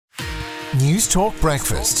News Talk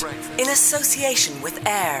Breakfast. In association with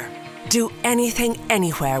Air. Do anything,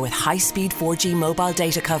 anywhere with high-speed 4G mobile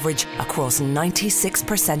data coverage across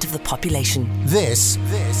 96% of the population. This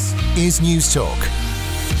is News Talk.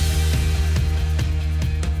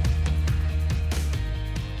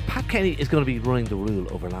 Pat Kenny is going to be running the rule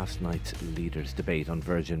over last night's leaders' debate on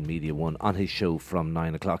Virgin Media 1 on his show from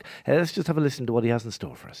 9 o'clock. Let's just have a listen to what he has in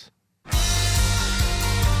store for us.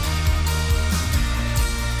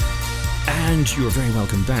 And you're very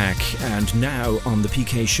welcome back. And now on the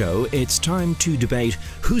PK show, it's time to debate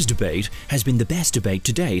whose debate has been the best debate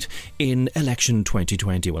to date in election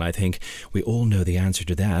 2020. Well, I think we all know the answer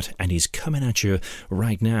to that, and he's coming at you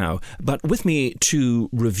right now. But with me to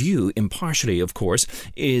review impartially, of course,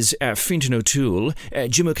 is Fintan O'Toole,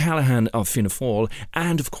 Jim O'Callaghan of Fianna Fáil,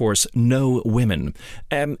 and of course, No Women.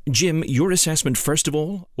 Jim, your assessment first of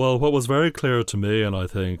all? Well, what was very clear to me, and I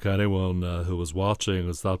think anyone who was watching,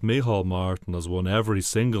 is that Micheál Martin has won every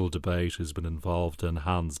single debate he's been involved in,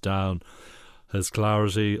 hands down. His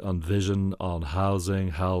clarity and vision on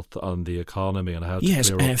housing, health and the economy and how to Yes,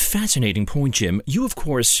 clear a fascinating point, Jim. You, of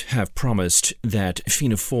course, have promised that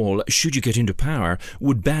Fianna Fáil, should you get into power,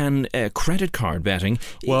 would ban credit card betting.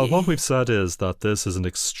 Well, what we've said is that this is an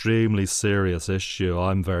extremely serious issue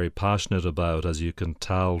I'm very passionate about, as you can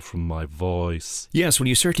tell from my voice. Yes, well,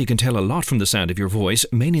 you certainly can tell a lot from the sound of your voice,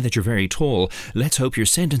 mainly that you're very tall. Let's hope your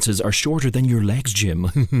sentences are shorter than your legs, Jim.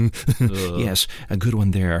 Yes, a good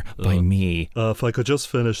one there by me. If I could just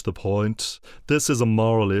finish the point, this is a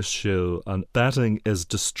moral issue and betting is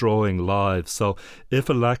destroying lives. So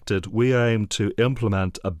if elected, we aim to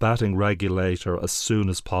implement a betting regulator as soon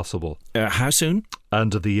as possible. How soon?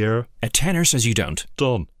 End of the year. A tenor says you don't.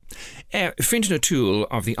 Done. Fintan O'Toole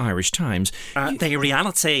of the Irish Times. The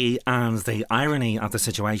reality and the irony of the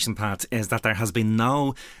situation, Pat, is that there has been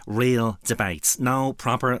no real debates, no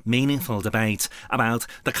proper, meaningful debate about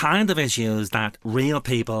the kind of issues that real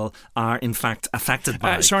people are in fact affected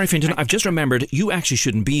by. Sorry, Fintan, I've just remembered you actually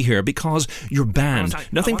shouldn't be here because you're banned.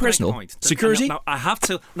 Nothing personal. Security? No, I have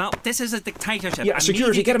to. No, this is a dictatorship. Yeah,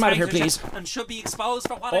 security, get him out of here, please. And should be exposed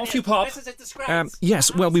for what Off it you is. pop. This is a disgrace.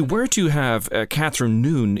 Yes, well, we were to have Catherine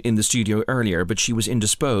Noon in the studio earlier, but she was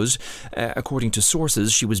indisposed. According to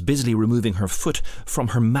sources, she was busily removing her foot from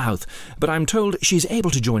her mouth. But I'm told she's able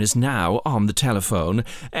to join us now on the telephone.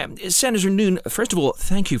 Senator Noon, first of all,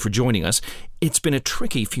 thank you for joining us. It's been a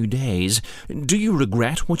tricky few days. Do you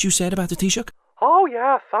regret what you said about the Taoiseach? Oh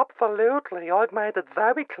yes, absolutely. I've made it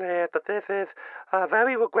very clear that this is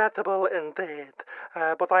very regrettable indeed.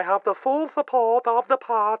 But I have the full support of the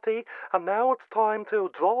party, and now it's time to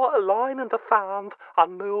draw a line in the sand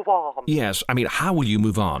and move on. Yes, I mean, how will you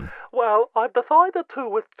move on? Well, I've decided to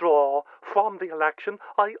withdraw from the election.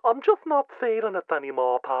 I'm just not feeling it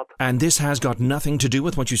anymore, Pat. And this has got nothing to do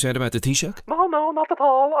with what you said about the Taoiseach? No, not at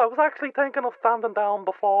all. I was actually thinking of standing down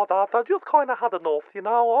before that. I just kind of had enough, you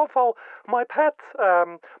know. Also, my pet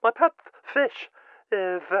fish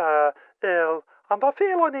is ill, and I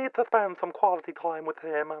feel I need to spend some quality time with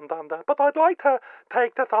him. But I'd like to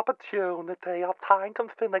take this opportunity of thanking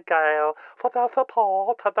Fine Gael for their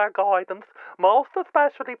support and their guidance, most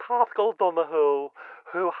especially Pascal Donoghue,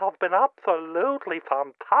 who have been absolutely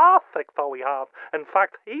fantastic, so he has. In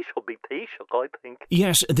fact, he should be Taoiseach, I think.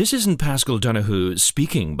 Yes, this isn't Pascal Donoghue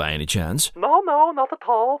speaking by any chance? No, not at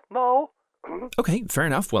all, no. Okay, fair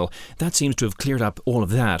enough. Well, that seems to have cleared up all of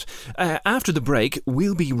that. After the break,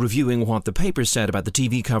 we'll be reviewing what the papers said about the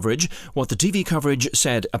TV coverage, what the TV coverage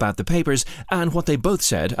said about the papers, and what they both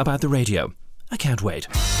said about the radio. I can't wait.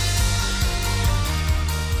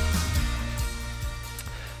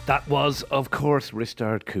 That was, of course,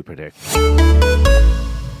 Ristard Cooper there.